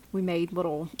clay. We made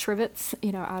little trivets,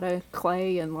 out of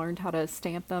clay and learned how to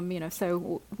stamp them,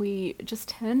 so we just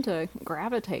tend to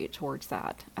gravitate towards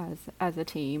that as a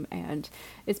team. And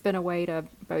it's been a way to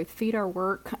both feed our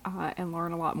work and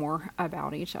learn a lot more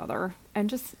about each other and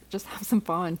just have some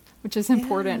fun, which is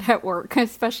important at work,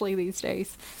 especially these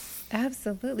days.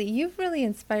 Absolutely. You've really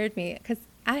inspired me because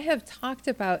I have talked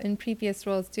about in previous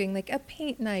roles doing like a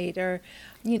paint night or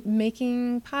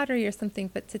making pottery or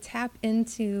something, but to tap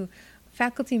into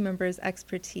faculty members'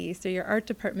 expertise or your art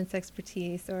department's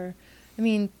expertise, or,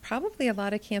 probably a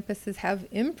lot of campuses have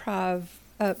improv,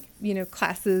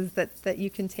 classes that you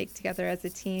can take together as a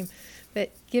team.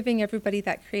 But giving everybody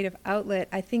that creative outlet,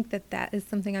 I think that is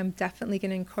something I'm definitely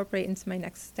going to incorporate into my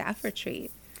next staff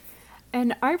retreat.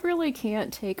 And I really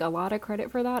can't take a lot of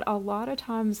credit for that. A lot of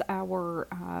times our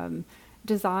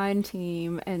design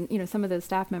team and, some of the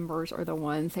staff members are the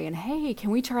ones saying, hey,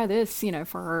 can we try this,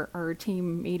 for our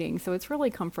team meeting? So it's really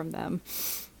come from them.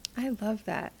 I love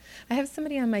that. I have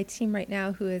somebody on my team right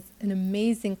now who is an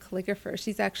amazing calligrapher.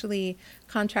 She's actually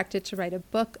contracted to write a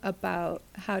book about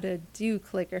how to do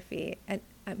calligraphy. And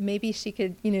maybe she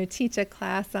could, teach a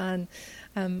class on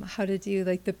how to do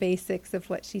like the basics of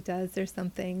what she does or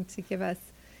something to give us,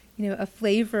 a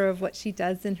flavor of what she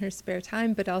does in her spare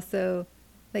time, but also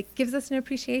like gives us an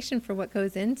appreciation for what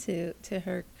goes into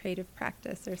her creative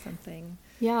practice or something.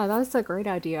 Yeah, that's a great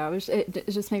idea. It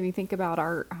just made me think about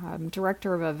our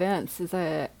director of events is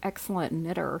an excellent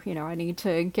knitter. I need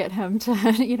to get him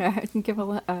to, give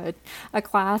a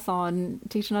class on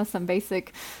teaching us some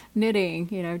basic knitting,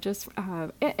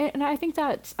 and I think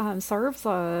that serves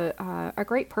a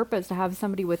great purpose to have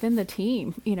somebody within the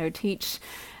team, teach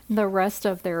the rest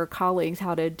of their colleagues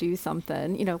how to do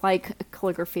something, like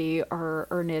calligraphy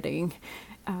or knitting.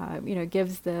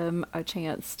 Gives them a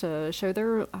chance to show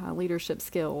their leadership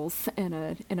skills in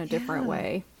a different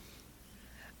way.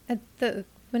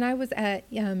 When I was at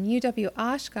UW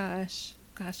Oshkosh,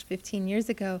 15 years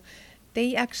ago,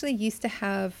 they actually used to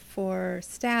have for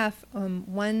staff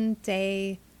one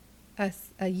day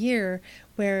a year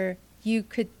where you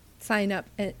could sign up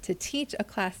to teach a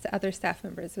class to other staff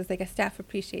members. It was like a staff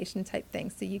appreciation type thing.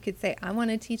 So you could say, I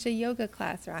want to teach a yoga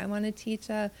class, or I want to teach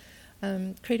a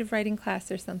creative writing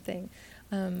class or something.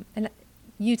 And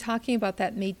you talking about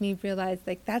that made me realize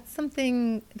like that's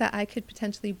something that I could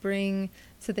potentially bring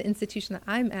to the institution that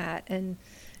I'm at and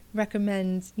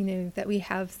recommend, that we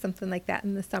have something like that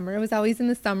in the summer. It was always in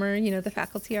the summer, the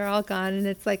faculty are all gone and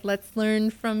it's like, let's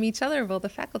learn from each other while the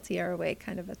faculty are away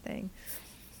kind of a thing.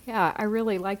 Yeah, I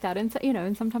really like that. And,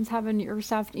 and sometimes having your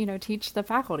staff, teach the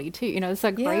faculty too, it's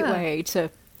a great way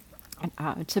to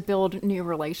build new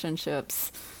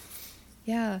relationships.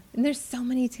 Yeah, and there's so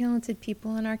many talented people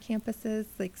on our campuses,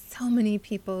 like so many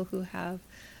people who have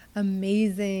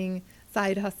amazing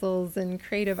side hustles and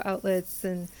creative outlets,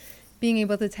 and being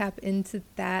able to tap into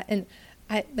that. And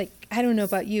I don't know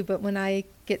about you, but when I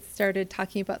get started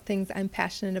talking about things I'm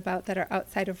passionate about that are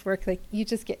outside of work, like you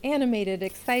just get animated,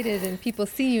 excited, and people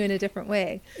see you in a different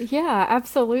way. Yeah,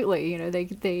 absolutely.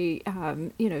 They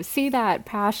see that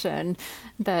passion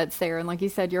that's there, and like you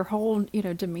said, your whole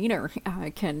demeanor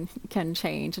can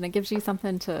change, and it gives you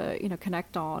something to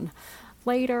connect on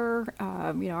later.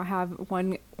 I have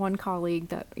one colleague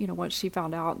that, once she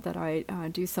found out that I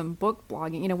do some book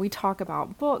blogging, we talk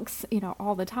about books,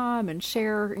 all the time and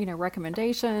share,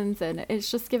 recommendations, and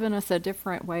it's just given us a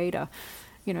different way to,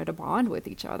 to bond with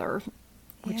each other,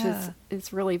 which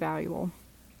is really valuable.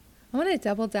 I want to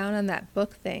double down on that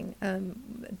book thing.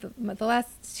 The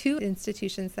last two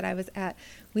institutions that I was at,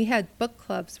 we had book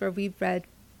clubs where we read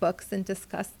books and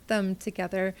discussed them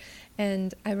together.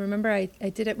 And I remember I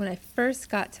did it when I first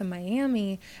got to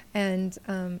Miami, and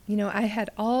I had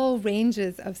all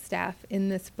ranges of staff in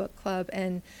this book club.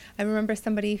 And I remember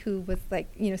somebody who was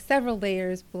like several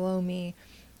layers below me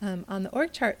on the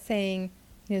org chart saying,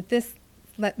 this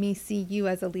let me see you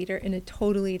as a leader in a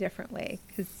totally different way,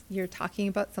 because you're talking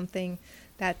about something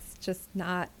that's just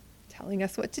not telling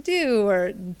us what to do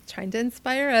or trying to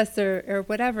inspire us or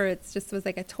whatever. It just was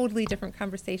like a totally different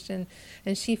conversation.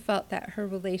 And she felt that her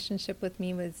relationship with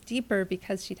me was deeper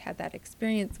because she'd had that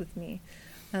experience with me.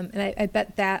 And I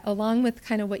bet that, along with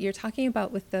kind of what you're talking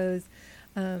about with those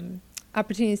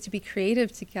opportunities to be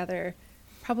creative together,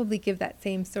 probably give that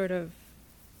same sort of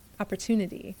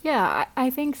opportunity. Yeah,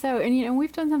 I think so. And,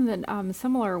 we've done something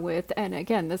similar with, and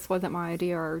again, this wasn't my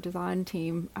idea. Our design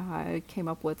team came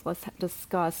up with, let's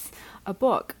discuss a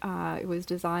book. It was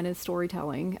Design as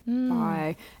Storytelling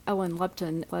by Ellen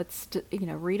Lupton. Let's,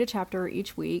 read a chapter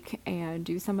each week and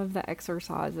do some of the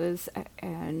exercises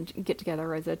and get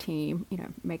together as a team,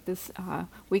 make this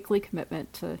weekly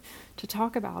commitment to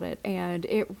talk about it. And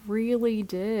it really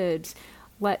did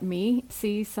let me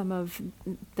see some of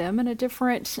them in a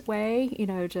different way,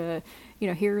 to,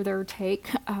 hear their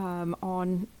take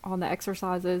on the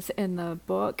exercises in the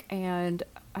book, and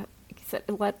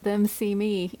let them see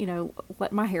me,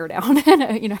 let my hair down,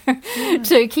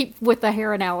 to keep with the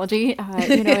hair analogy,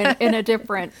 in a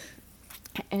different,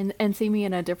 and see me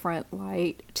in a different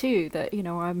light too, that,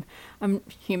 I'm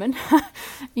human,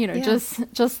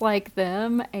 just like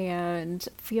them, and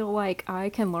feel like I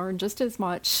can learn just as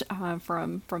much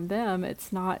from them.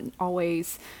 It's not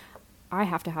always I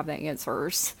have to have the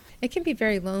answers. It can be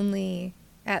very lonely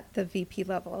at the VP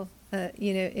level.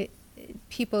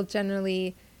 People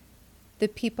generally, the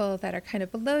people that are kind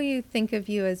of below you, think of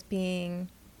you as being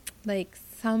like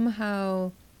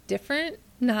somehow different,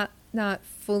 not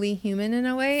fully human in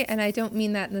a way. And I don't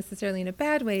mean that necessarily in a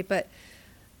bad way, but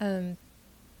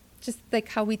just like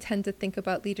how we tend to think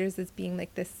about leaders as being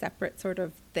like this separate sort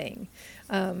of thing.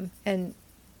 And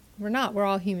we're not. We're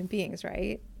all human beings,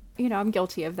 right? I'm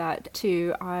guilty of that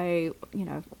too. I,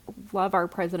 love our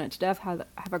president to death, have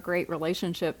a great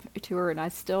relationship to her. And I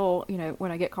still,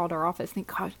 when I get called to our office, think,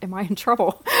 God, am I in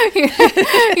trouble? So,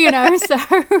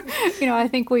 I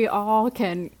think we all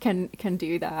can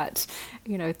do that,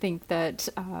 think that,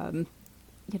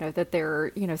 that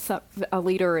they're, a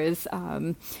leader is,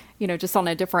 just on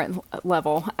a different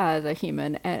level as a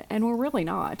human, and we're really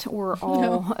not. We're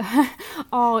all,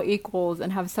 all equals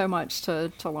and have so much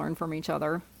to learn from each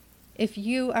other. If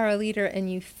you are a leader and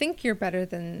you think you're better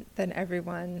than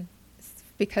everyone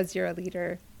because you're a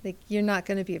leader, like, you're not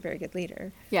going to be a very good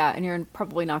leader. Yeah, and you're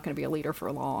probably not going to be a leader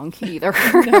for long either.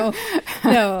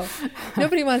 No.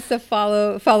 Nobody wants to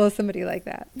follow somebody like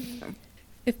that.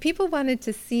 If people wanted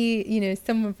to see,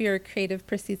 some of your creative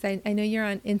pursuits, I know you're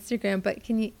on Instagram, but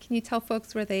can you tell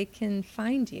folks where they can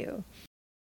find you?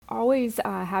 Always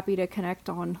happy to connect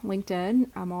on LinkedIn.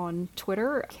 I'm on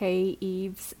Twitter,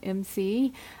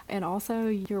 KEvesMC. And also,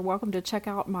 you're welcome to check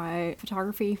out my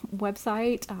photography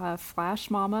website, Flash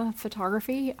Mama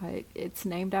Photography. It's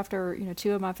named after,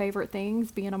 two of my favorite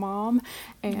things, being a mom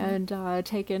and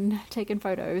taking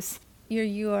photos. Your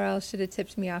URL should have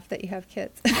tipped me off that you have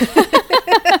kids.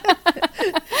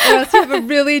 Or else you have a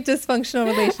really dysfunctional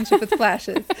relationship with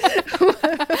flashes.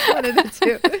 One of the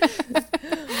two.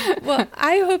 Well,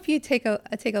 I hope you take a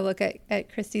look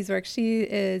at Christy's work. She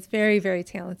is very, very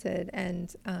talented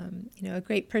and a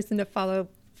great person to follow.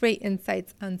 Great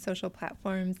insights on social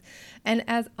platforms. And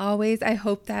as always, I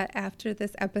hope that after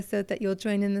this episode that you'll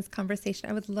join in this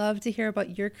conversation. I would love to hear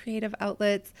about your creative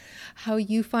outlets, how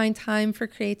you find time for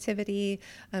creativity,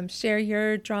 share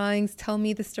your drawings, tell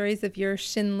me the stories of your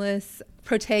shinless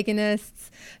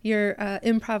protagonists, your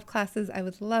improv classes. I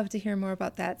would love to hear more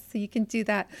about that. So you can do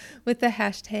that with the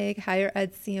hashtag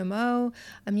HigherEdCMO.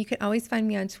 You can always find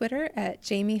me on Twitter at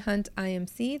Jamie Hunt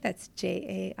IMC. That's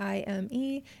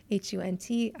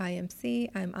JAIMEHUNT-IMC.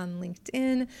 I'm on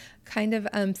LinkedIn, kind of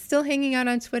still hanging out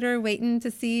on Twitter, waiting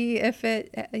to see if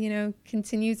it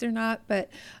continues or not. But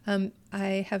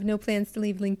I have no plans to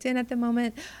leave LinkedIn at the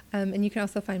moment. And you can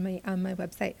also find me on my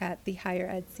website at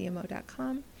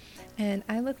thehigheredcmo.com. And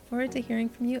I look forward to hearing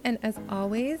from you. And as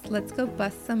always, let's go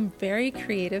bust some very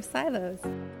creative silos.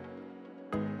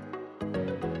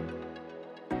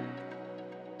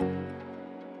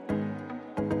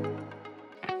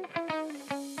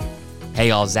 Hey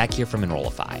y'all, Zach here from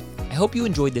Enrollify. I hope you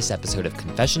enjoyed this episode of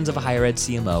Confessions of a Higher Ed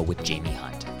CMO with Jamie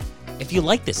Hunt. If you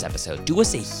like this episode, do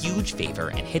us a huge favor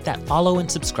and hit that follow and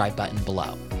subscribe button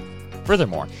below.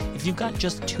 Furthermore, if you've got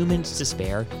just 2 minutes to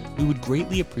spare, we would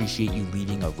greatly appreciate you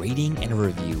leaving a rating and a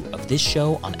review of this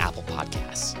show on Apple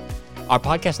Podcasts. Our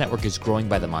podcast network is growing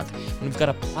by the month, and we've got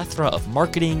a plethora of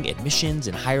marketing, admissions,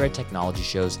 and higher ed technology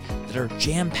shows that are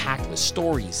jam-packed with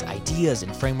stories, ideas,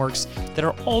 and frameworks that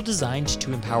are all designed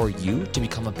to empower you to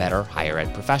become a better higher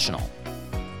ed professional.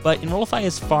 But Enrollify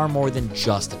is far more than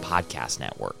just a podcast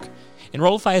network.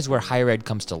 Enrollify is where higher ed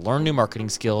comes to learn new marketing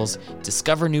skills,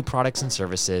 discover new products and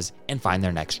services, and find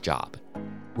their next job.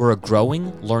 We're a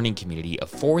growing learning community of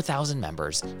 4,000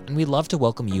 members, and we'd love to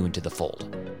welcome you into the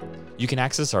fold. You can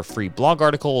access our free blog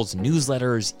articles,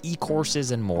 newsletters,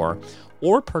 e-courses, and more,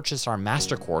 or purchase our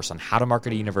master course on how to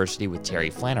market a university with Terry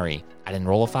Flannery at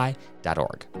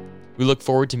Enrollify.org. We look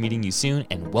forward to meeting you soon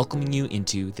and welcoming you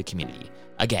into the community.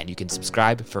 Again, you can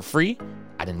subscribe for free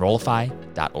at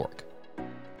Enrollify.org.